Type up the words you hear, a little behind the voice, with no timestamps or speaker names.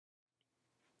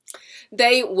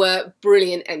They were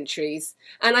brilliant entries,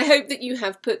 and I hope that you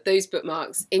have put those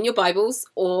bookmarks in your Bibles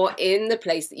or in the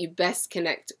place that you best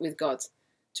connect with God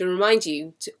to remind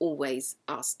you to always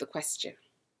ask the question.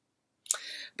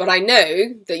 But I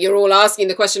know that you're all asking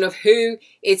the question of who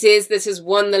it is that has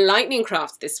won the lightning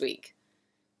craft this week.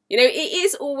 You know, it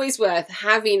is always worth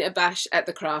having a bash at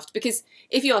the craft, because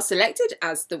if you are selected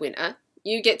as the winner,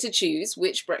 you get to choose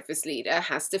which breakfast leader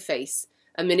has to face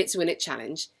a Minute to Win It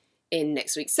challenge in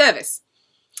next week's service.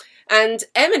 And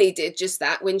Emily did just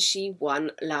that when she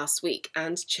won last week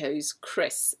and chose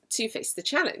Chris to face the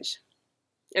challenge.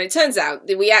 And it turns out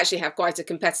that we actually have quite a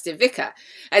competitive vicar,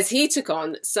 as he took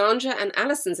on Sandra and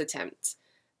Alison's attempt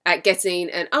at getting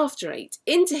an after eight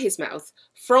into his mouth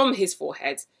from his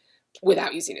forehead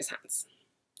without using his hands.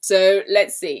 So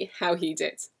let's see how he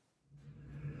did.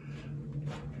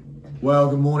 Well,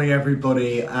 good morning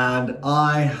everybody, and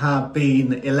I have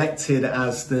been elected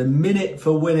as the Minute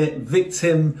for Win It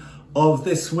victim of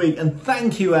this week, and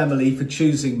thank you Emily for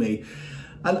choosing me.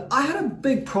 And I had a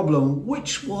big problem.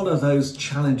 Which one of those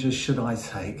challenges should I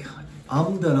take?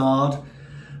 And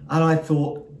and I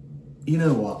thought, you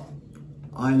know what?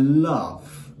 I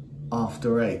love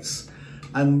after eights.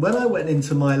 And when I went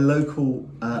into my local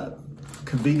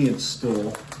convenience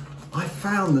store, I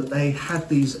found that they had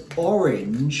these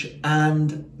orange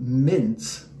and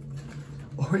mint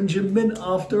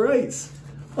after eights.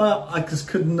 Well, I just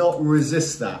could not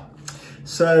resist that.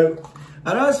 So,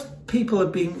 and as people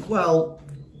have been, well,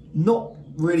 not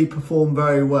really performed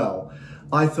very well,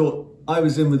 I thought I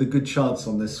was in with a good chance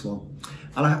on this one.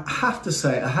 And I have to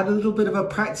say, I had a little bit of a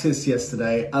practice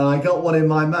yesterday and I got one in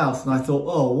my mouth and I thought,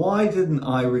 oh, why didn't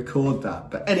I record that?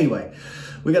 But anyway,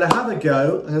 we're going to have a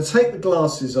go. I'm going to take the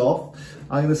glasses off.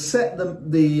 I'm going to set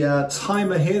the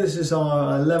timer here. This is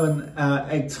our lemon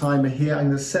egg timer here. I'm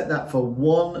going to set that for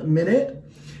 1 minute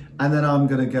and then I'm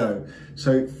going to go.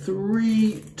 So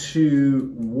 3,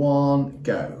 2, 1,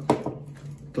 go.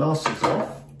 Glasses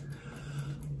off.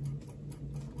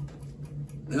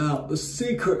 Now the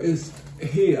secret is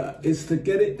here is to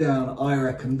get it down, I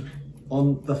reckon,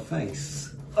 on the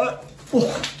face. Oh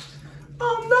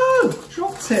no,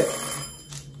 dropped it.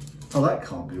 Oh, that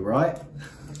can't be right.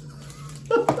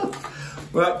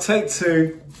 Right, take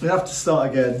two. We have to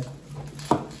start again.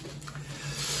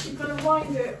 You've got to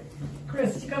wind it,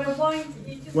 Chris. You've got to wind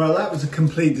it. Well, that was a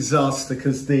complete disaster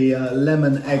because the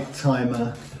lemon egg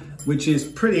timer, which is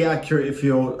pretty accurate if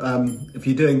you're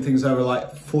doing things over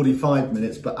like 45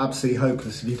 minutes, but absolutely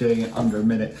hopeless if you're doing it under a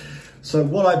minute. So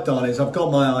what I've done is I've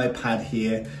got my iPad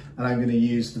here and I'm going to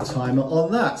use the timer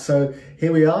on that. So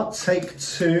here we are, take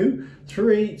two,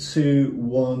 3, 2,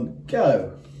 1,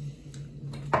 go.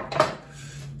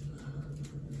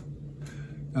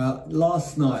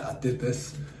 Last night I did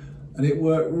this and it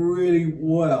worked really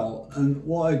well. And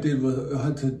what I did was I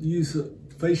had to use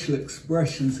facial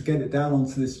expressions to get it down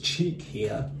onto this cheek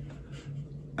here,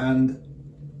 and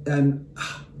then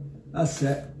that's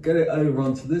it, get it over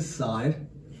onto this side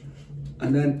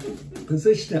and then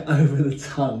position it over the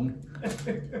tongue.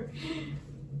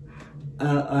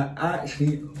 And I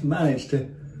actually managed to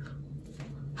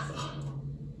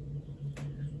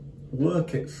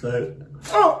work it so,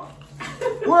 oh,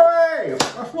 way,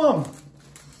 that's one.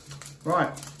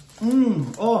 Right,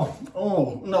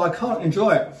 oh, no, I can't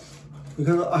enjoy it.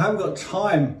 Because I haven't got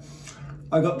time.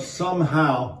 I got to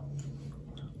somehow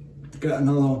get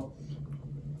another.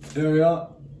 Here we are.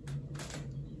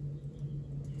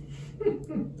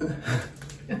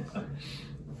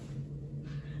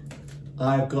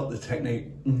 I've got the technique.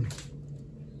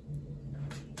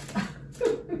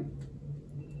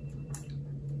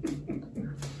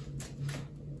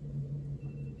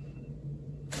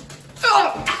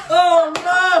 Oh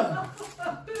no!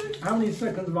 How many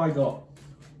seconds have I got?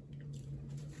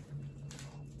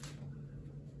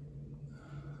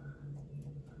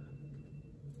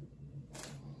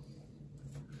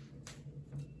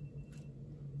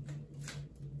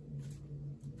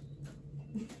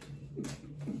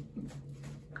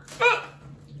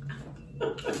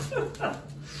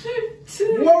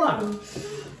 Voila!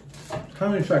 How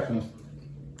many seconds?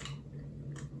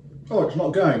 Oh, it's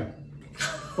not going.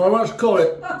 Well, let's call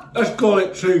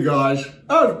it 2, guys.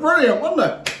 That was brilliant,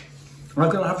 wasn't it? I'm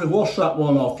going to have to wash that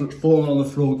one off that's fallen on the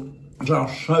floor.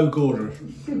 That's so gorgeous.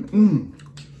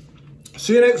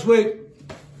 See you next week.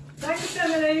 Thanks,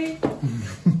 Emily.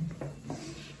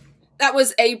 That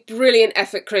was a brilliant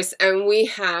effort, Chris, and we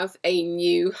have a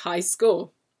new high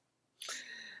score.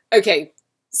 Okay,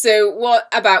 so what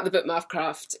about the bookmark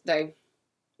craft, though?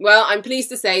 Well, I'm pleased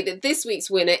to say that this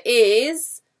week's winner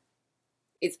is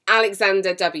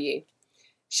Alexander W.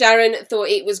 Sharon thought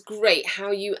it was great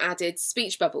how you added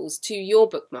speech bubbles to your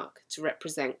bookmark to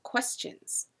represent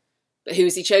questions. But who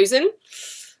has he chosen?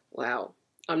 Well,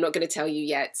 I'm not going to tell you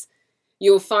yet.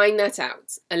 You'll find that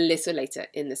out a little later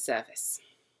in the service.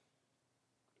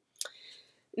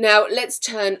 Now let's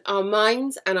turn our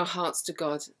minds and our hearts to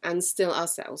God and still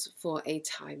ourselves for a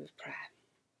time of prayer.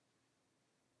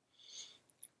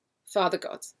 Father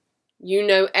God, you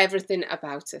know everything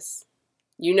about us.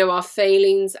 You know our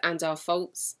failings and our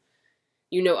faults.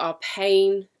 You know our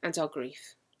pain and our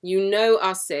grief. You know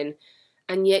our sin,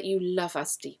 and yet you love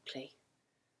us deeply.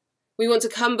 We want to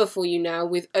come before you now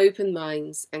with open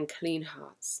minds and clean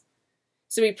hearts.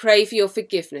 So we pray for your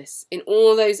forgiveness in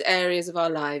all those areas of our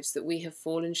lives that we have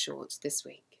fallen short this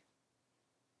week.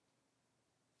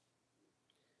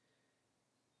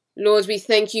 Lord, we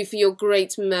thank you for your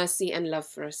great mercy and love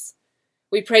for us.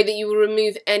 We pray that you will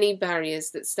remove any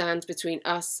barriers that stand between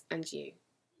us and you,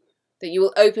 that you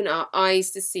will open our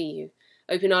eyes to see you,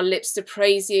 open our lips to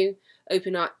praise you,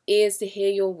 open our ears to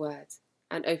hear your word,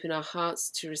 and open our hearts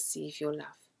to receive your love.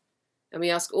 And we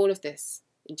ask all of this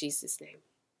in Jesus' name.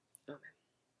 Amen.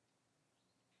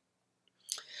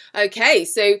 Okay,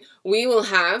 so we will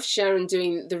have Sharon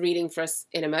doing the reading for us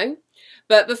in a moment.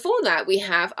 But before that, we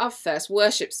have our first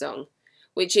worship song,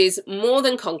 which is More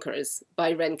Than Conquerors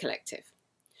by Wren Collective,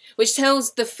 which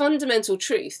tells the fundamental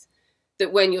truth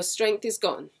that when your strength is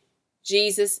gone,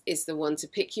 Jesus is the one to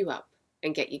pick you up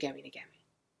and get you going again.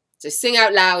 So sing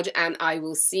out loud, and I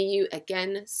will see you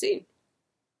again soon.